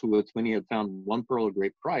pearls, who, when he had found one pearl of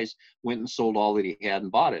great price, went and sold all that he had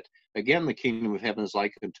and bought it. Again, the kingdom of heaven is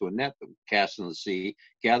like unto a net that cast in the sea,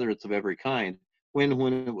 gathereth of every kind. When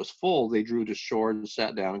it was full, they drew to shore and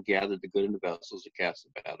sat down and gathered the good in the vessels and cast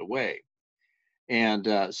the bad away.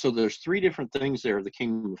 And so there's three different things there the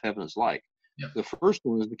kingdom of heaven is like. Yep. The first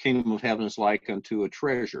one is the kingdom of heaven is like unto a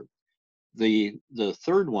treasure. The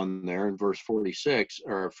third one there in verse 46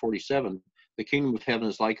 or 47, the kingdom of heaven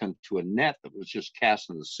is like unto a net that was just cast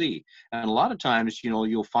in the sea. And a lot of times,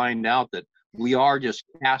 you'll find out that we are just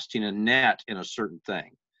casting a net in a certain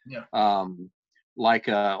thing. Yeah. Like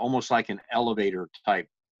almost like an elevator type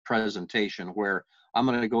presentation, where I'm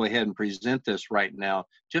going to go ahead and present this right now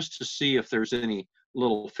just to see if there's any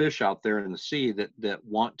little fish out there in the sea that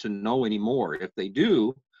want to know any more. If they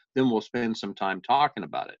do, then we'll spend some time talking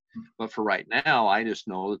about it. But for right now, I just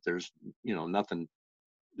know that there's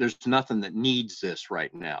nothing that needs this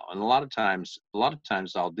right now. And a lot of times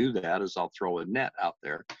I'll do that is I'll throw a net out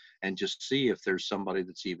there and just see if there's somebody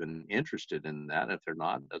that's even interested in that. If they're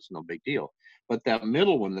not, that's no big deal. But that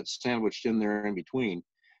middle one that's sandwiched in there in between,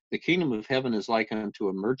 the kingdom of heaven is like unto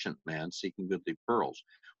a merchant man seeking goodly pearls.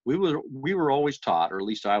 We were always taught, or at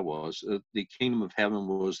least I was, the kingdom of heaven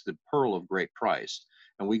was the pearl of great price.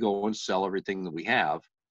 And we go and sell everything that we have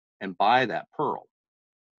and buy that pearl.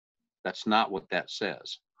 That's not what that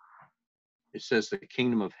says. It says the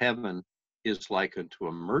kingdom of heaven is like unto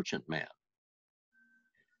a merchant man,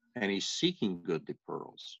 and he's seeking goodly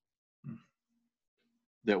pearls.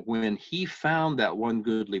 That when he found that one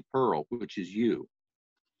goodly pearl, which is you,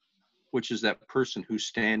 which is that person who's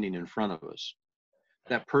standing in front of us,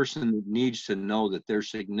 that person needs to know that they're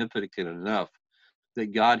significant enough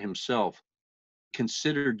that God himself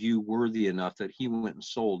considered you worthy enough that he went and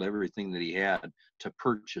sold everything that he had to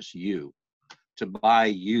purchase you, to buy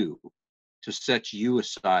you, to set you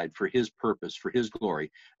aside for his purpose, for his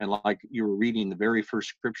glory. And like you were reading the very first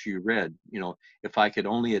scripture you read, if I could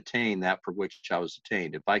only attain that for which I was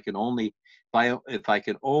attained, if I could only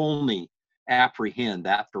apprehend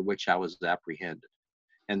that for which I was apprehended.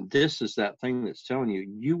 And this is that thing that's telling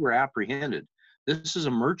you were apprehended. This is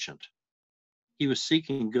a merchant. He was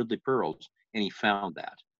seeking goodly pearls, and he found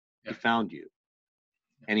that. Yeah. He found you.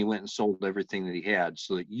 And he went and sold everything that he had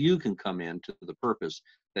so that you can come into the purpose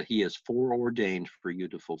that he has foreordained for you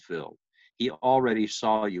to fulfill. He already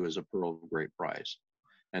saw you as a pearl of great price.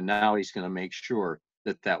 And now he's going to make sure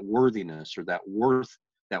that worthiness or that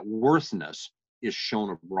worthness is shown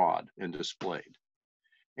abroad and displayed.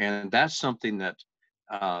 And that's something that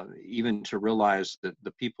even to realize that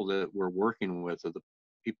the people that we're working with, or the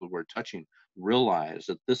people we're touching, realize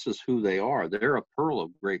that this is who they are. They're a pearl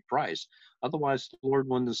of great price. Otherwise, the Lord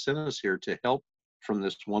wouldn't have sent us here to help from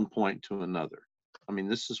this one point to another. I mean,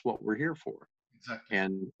 this is what we're here for. Exactly.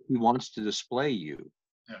 And he wants to display you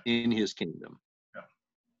in his kingdom. Yeah.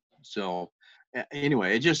 So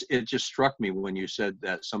anyway, it just struck me when you said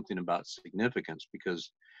that something about significance,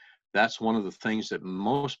 because that's one of the things that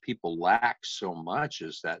most people lack so much,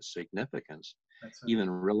 is that significance. Even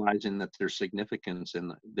realizing that they're significant in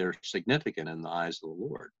the eyes of the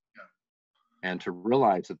Lord. Yeah. And to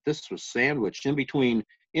realize that this was sandwiched in between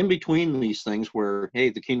these things where, hey,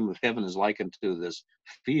 the kingdom of heaven is likened to this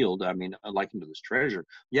field. I mean, likened to this treasure.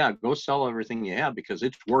 Yeah, go sell everything you have because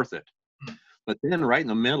it's worth it. Mm-hmm. But then right in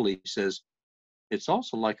the middle, he says, it's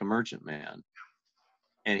also like a merchant man.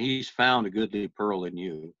 And he's found a goodly pearl in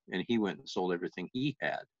you, and he went and sold everything he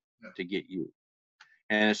had to get you.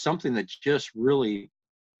 And it's something that just really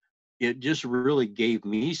gave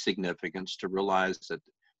me significance to realize that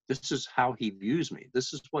this is how he views me.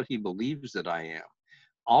 This is what he believes that I am.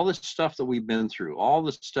 All the stuff that we've been through, all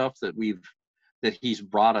the stuff that he's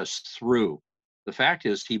brought us through. The fact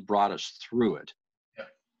is, he brought us through it.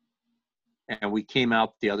 Yeah. And we came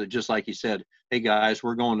out the other, just like he said, hey guys,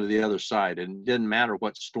 we're going to the other side. And it didn't matter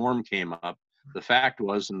what storm came up. The fact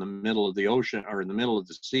was, in the middle of the ocean or in the middle of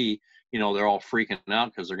the sea, you know, they're all freaking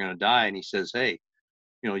out because they're going to die. And he says, hey,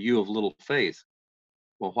 you know, you have little faith.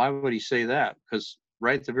 Well, why would he say that? Because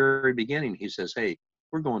right at the very beginning, he says, hey,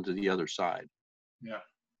 we're going to the other side. Yeah.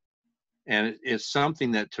 And it's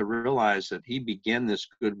something that to realize that he began this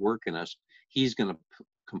good work in us, he's going to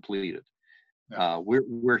complete it. Yeah.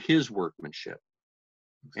 We're his workmanship.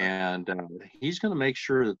 Exactly. And he's going to make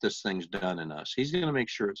sure that this thing's done in us. He's going to make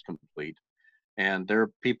sure it's complete. And there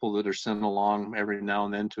are people that are sent along every now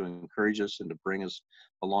and then to encourage us and to bring us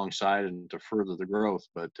alongside and to further the growth.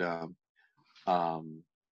 But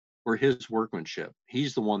we're his workmanship.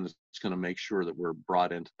 He's the one that's going to make sure that we're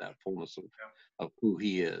brought into that fullness of who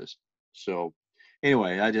he is. So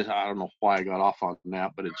anyway, I don't know why I got off on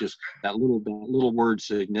that, but it just, that little word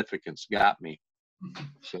significance got me.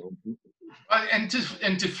 So, and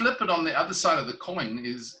to flip it on the other side of the coin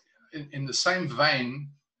is in the same vein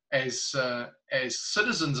as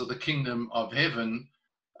citizens of the kingdom of heaven,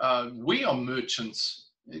 we are merchants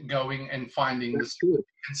going and finding the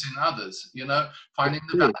significance in others, you know, finding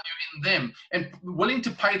the value in them and willing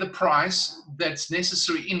to pay the price that's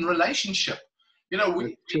necessary in relationship. You know,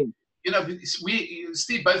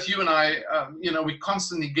 Steve, both you and I, you know, we're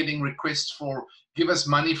constantly getting requests for, give us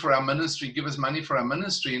money for our ministry, give us money for our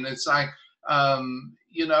ministry. And it's like,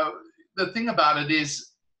 you know, the thing about it is,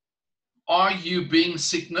 are you being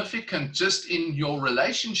significant just in your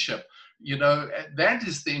relationship? You know, that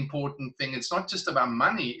is the important thing. It's not just about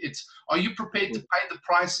money. It's, are you prepared to pay the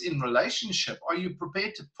price in relationship? Are you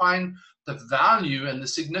prepared to find the value and the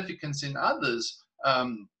significance in others?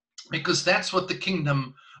 Because that's what the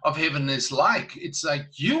kingdom of heaven is like. It's like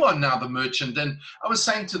you are now the merchant. And I was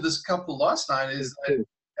saying to this couple last night is,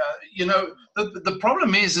 you know, the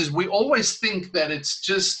problem is we always think that it's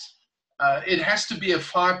just, it has to be a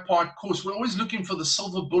 5-part course. We're always looking for the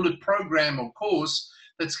silver bullet program or course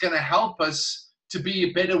that's going to help us to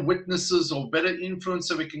be better witnesses or better influence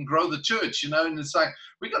so we can grow the church, you know. And it's like,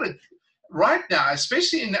 we got to, right now,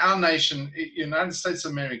 especially in our nation, United States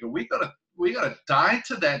of America, we got to die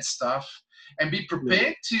to that stuff and be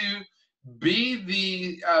prepared to be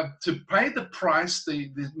the, to pay the price,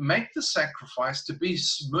 make the sacrifice, to be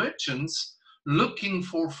merchants looking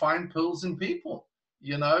for fine pearls in people.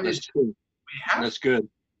 You know, that's true. That's good.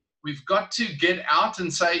 We've got to get out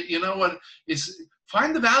and say, you know what, is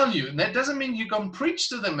find the value. And that doesn't mean you go and preach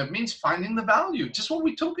to them. It means finding the value. Just what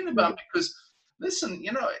we're talking about. Because listen,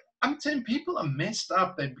 you know, I'm telling people are messed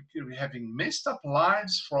up. They're having messed up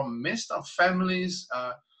lives from messed up families.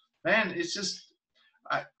 Man, it's just,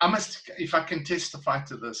 I must, if I can testify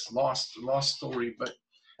to this last story, but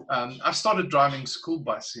I've started driving school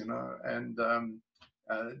bus, you know, and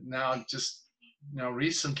now just, you know,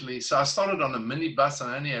 recently, so I started on a minibus and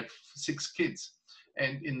I only had 6 kids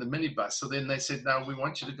and in the minibus. So then they said, no, we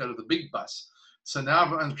want you to go to the big bus. So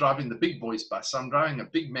now I'm driving the big boys bus. So I'm driving a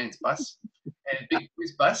big man's bus and big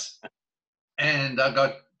boys bus. And I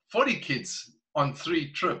got 40 kids on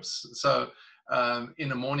 3 trips. So in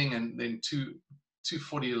the morning and then two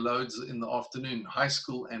 40 loads in the afternoon, high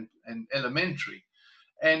school and elementary.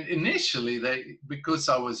 And initially because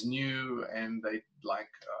I was new and they like,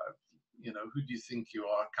 you know, who do you think you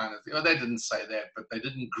are kind of thing. Oh, they didn't say that, but they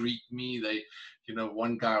didn't greet me. They, you know,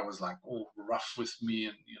 one guy was like all rough with me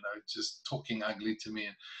and, you know, just talking ugly to me.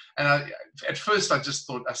 And at first I just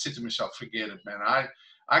thought, I said to Michelle, forget it, man.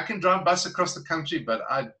 I can drive bus across the country, but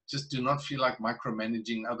I just do not feel like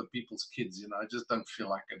micromanaging other people's kids. You know, I just don't feel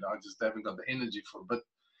like it. I just haven't got the energy for it. But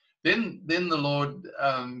then the Lord,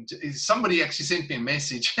 somebody actually sent me a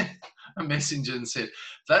message, a messenger, and said,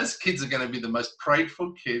 those kids are going to be the most prayed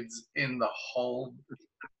for kids in the whole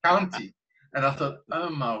county. And I thought, oh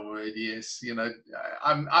my word, yes. You know,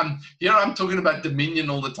 I'm talking about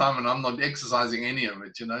dominion all the time and I'm not exercising any of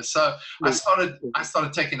it, you know. So I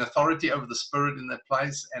started taking authority over the Spirit in that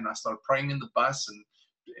place, and I started praying in the bus and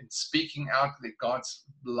speaking out that God's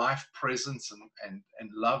life presence and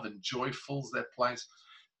love and joy fills that place.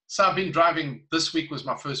 So I've been driving. This week was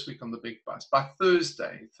my first week on the big bus. By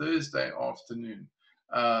Thursday afternoon,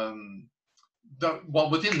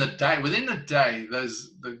 within the day,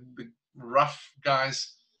 the rough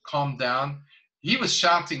guys calmed down. He was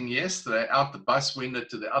shouting yesterday out the bus window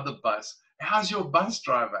to the other bus, how's your bus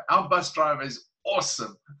driver? Our bus driver is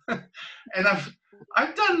awesome. And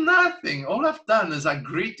I've done nothing. All I've done is I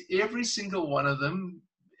greet every single one of them,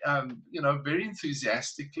 you know, very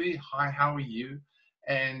enthusiastically. Hi, how are you?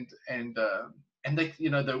 And and they, you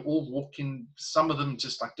know, they're all walking, some of them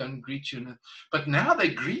just like don't greet you, but now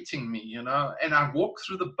they're greeting me, you know. And I walk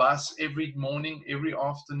through the bus every morning, every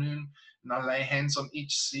afternoon, and I lay hands on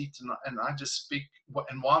each seat, and I just speak.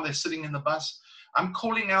 And while they're sitting in the bus, I'm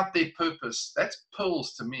calling out their purpose. That's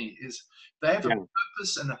pearls to me, is they have a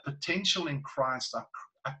purpose and a potential in Christ.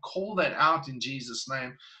 I call that out in Jesus'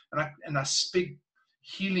 name, and I speak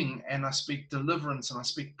healing, and I speak deliverance, and I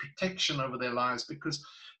speak protection over their lives, because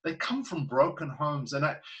they come from broken homes. And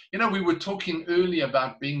you know, we were talking earlier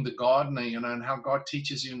about being the gardener, you know, and how God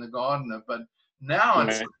teaches you in the gardener, but now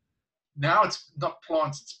it's not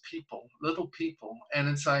plants, it's people, little people. And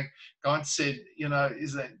it's like God said, you know,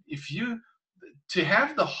 is that if you to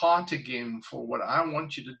have the heart again for what I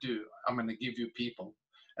want you to do, I'm going to give you people.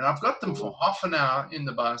 And I've got them for half an hour in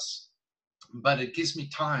the bus, but it gives me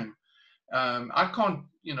time. I can't,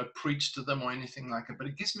 you know, preach to them or anything like it, but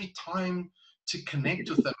it gives me time to connect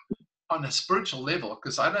with them on a spiritual level,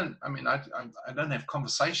 because I don't have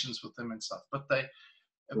conversations with them and stuff. But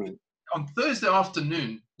on Thursday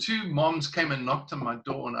afternoon, 2 moms came and knocked on my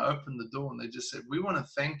door, and I opened the door, and they just said, we want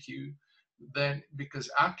to thank you because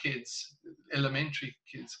our kids, elementary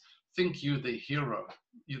kids, think you're the hero.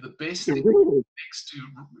 You're the best thing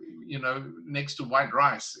next to white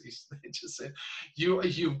rice. They just said,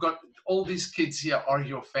 you've got all these kids here are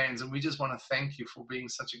your fans, and we just want to thank you for being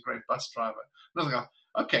such a great bus driver. And I was like,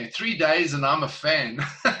 okay, 3 days and I'm a fan.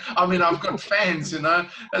 I mean, I've got fans, you know.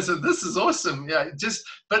 I said, this is awesome. Yeah,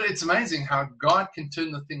 but it's amazing how God can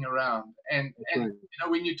turn the thing around. And you know,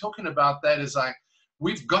 when you're talking about that, is like,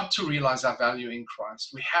 we've got to realize our value in Christ.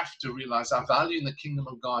 We have to realize our value in the kingdom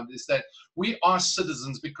of God is that we are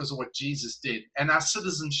citizens because of what Jesus did. And our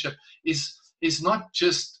citizenship is not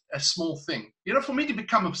just a small thing. You know, for me to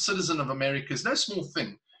become a citizen of America is no small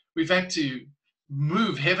thing. We've had to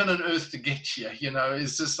move heaven and earth to get here. You know,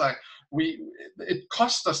 it's just like it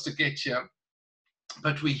cost us to get here.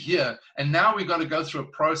 But we're here, and now we've got to go through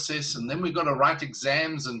a process, and then we've got to write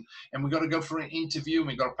exams, and we've got to go for an interview, and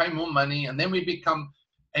we've got to pay more money, and then we become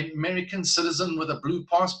an American citizen with a blue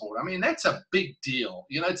passport. I mean, that's a big deal.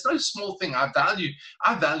 You know, it's no small thing. I value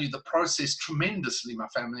the process tremendously, my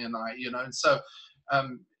family and I, you know. And so,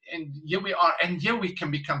 and here we are, and here we can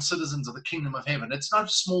become citizens of the kingdom of heaven. It's not a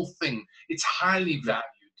small thing. It's highly valued,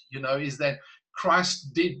 you know, is that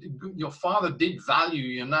your Father did value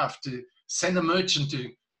you enough to send a merchant to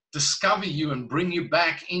discover you and bring you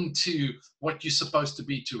back into what you're supposed to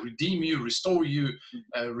be, to redeem you, restore you,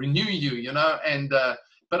 renew you, you know. And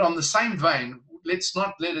but on the same vein, let's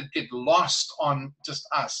not let it get lost on just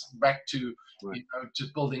us, back to, you know, to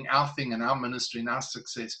building our thing and our ministry and our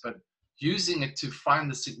success, but using it to find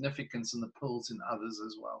the significance and the pearls in others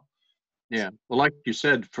as well. Yeah. Well, like you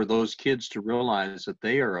said, for those kids to realize that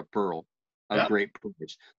they are a pearl of great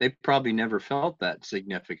price. They probably never felt that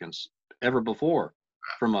significance ever before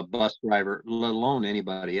from a bus driver, let alone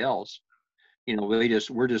anybody else. You know,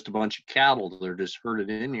 we're just a bunch of cattle that are just herded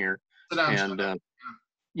in here, and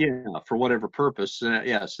for whatever purpose.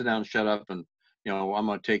 Sit down, shut up, and, you know, I'm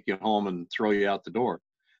going to take you home and throw you out the door.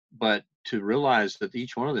 But to realize that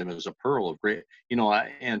each one of them is a pearl of great, you know,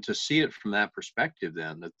 and to see it from that perspective,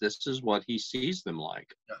 then that this is what he sees them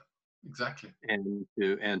like. Yeah, exactly. And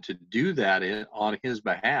to do that on his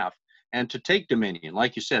behalf. And to take dominion,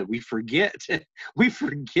 like you said, we forget that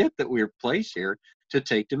we're placed here to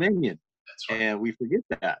take dominion. That's right. And we forget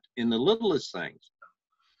that in the littlest things.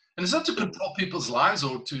 And it's not to control people's lives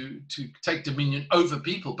or to take dominion over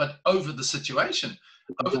people, but over the situation,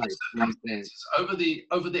 over the circumstances, over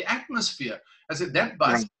the atmosphere. I said, that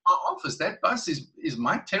bus, my office, that bus is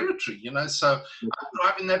my territory, you know. So I'm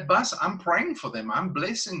driving that bus, I'm praying for them, I'm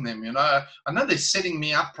blessing them, you know. I know they're setting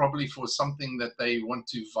me up probably for something that they want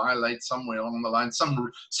to violate somewhere along the line, some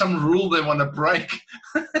rule they want to break.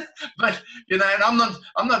 But, you know, and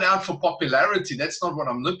I'm not out for popularity. That's not what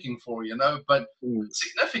I'm looking for, you know. But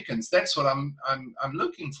significance, that's what I'm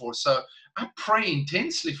looking for. So I pray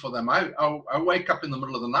intensely for them. I wake up in the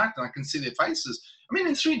middle of the night and I can see their faces. I mean,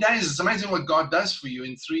 in 3 days, it's amazing what God does for you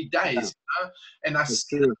in 3 days, you know? And I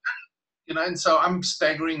see it, you know, and so I'm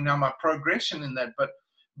staggering now my progression in that.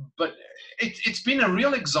 But it's been a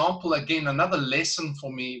real example, again, another lesson for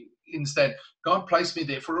me, is that God placed me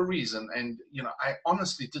there for a reason. And, you know, I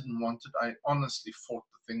honestly didn't want it. I honestly fought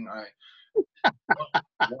the thing. I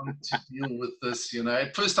don't want to deal with this, you know.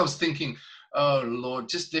 At first I was thinking, oh Lord,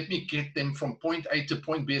 just let me get them from point A to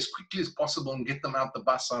point B as quickly as possible and get them out the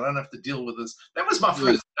bus so I don't have to deal with this. That was my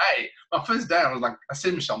first day. My first day, I was like, I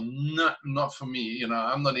said, Michelle, not for me, you know,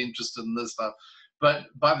 I'm not interested in this stuff. But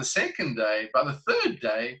by the second day, by the third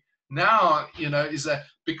day, now, is that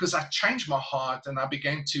because I changed my heart and I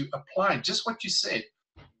began to apply just what you said,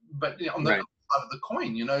 but on the other side of the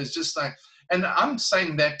coin, it's just like, and I'm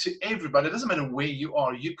saying that to everybody. It doesn't matter where you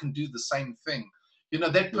are, you can do the same thing.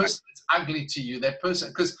 That person that's ugly to you, that person,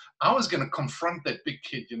 because I was going to confront that big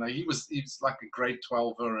kid. He was like a grade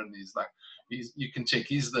 12er, and you can check,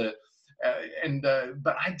 he's the,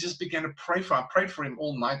 but I just began to pray for him. I prayed for him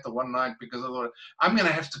all night, the one night, because I thought, I'm going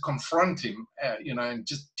to have to confront him, and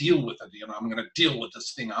just deal with it. I'm going to deal with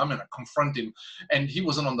this thing. I'm going to confront him. And he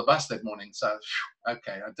wasn't on the bus that morning. So,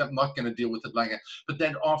 okay, I'm not going to deal with it later. But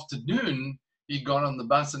that afternoon, he got on the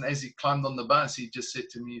bus, and as he climbed on the bus, he just said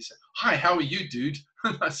to me, he said, "Hi, how are you, dude?"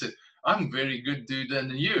 And I said, "I'm very good, dude, and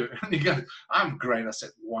you?" And he goes, "I'm great." I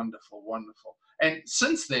said, "Wonderful, wonderful." And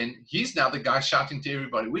since then, he's now the guy shouting to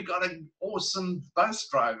everybody, "We got an awesome bus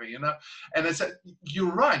driver," And I said,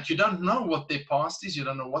 you're right. You don't know what their past is. You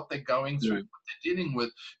don't know what they're going through, what they're dealing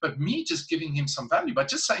with. But me just giving him some value, by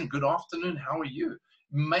just saying, "Good afternoon, how are you?"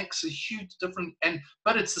 makes a huge difference.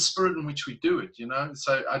 But it's the spirit in which we do it,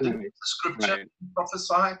 So I didn't the scripture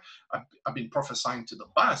prophesy. I've been prophesying to the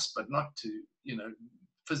bus, but not to,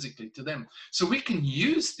 physically to them. So we can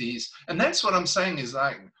use these, and that's what I'm saying is,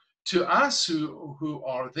 like, to us who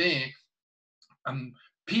are there,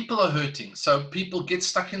 people are hurting. So people get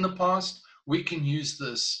stuck in the past. We can use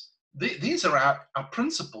this. These are our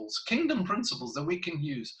principles, kingdom principles that we can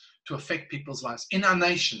use to affect people's lives in our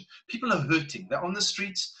nation. People are hurting. They're on the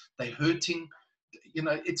streets. They're hurting.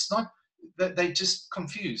 It's not that they're just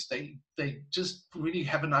confused. They just really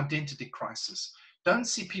have an identity crisis. Don't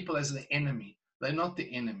see people as the enemy. They're not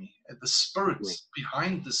the enemy. The spirits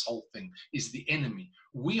behind this whole thing is the enemy.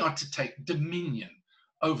 We are to take dominion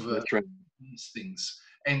over these things.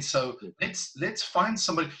 And so let's find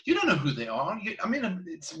somebody. You don't know who they are.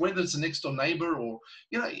 It's whether it's a next door neighbor or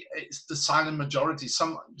it's the silent majority.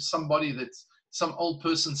 Somebody that's some old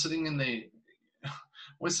person sitting in the.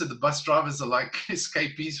 What's it? The bus drivers are like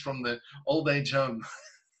escapees from the old age home.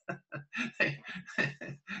 they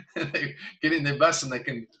get in their bus and they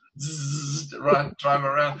can drive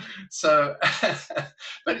around. So,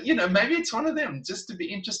 but maybe it's one of them, just to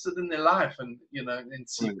be interested in their life and and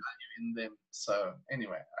see value in them. So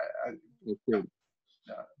anyway,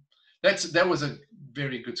 that was a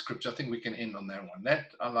very good scripture. I think we can end on that one.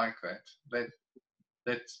 I like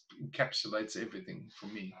that encapsulates everything for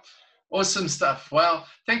me. Awesome stuff. Well,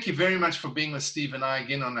 thank you very much for being with Steve and I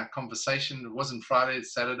again on our conversation. It wasn't Friday,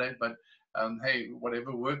 it's Saturday, but hey,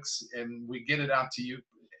 whatever works, and we get it out to you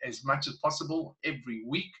as much as possible every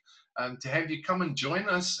week, to have you come and join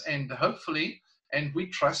us, and hopefully, and we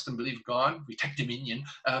trust and believe God, we take dominion,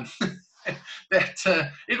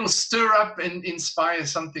 that it'll stir up and inspire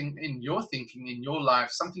something in your thinking, in your life,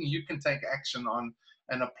 something you can take action on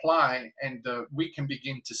and apply, and we can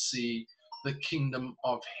begin to see the kingdom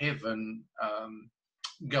of heaven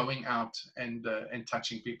going out and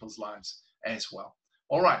touching people's lives as well.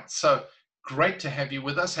 All right, so great to have you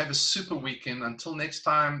with us. Have a super weekend. Until next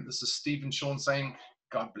time, this is Steve and Sean saying,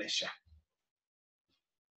 God bless you.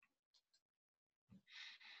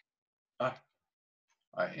 I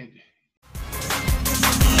end.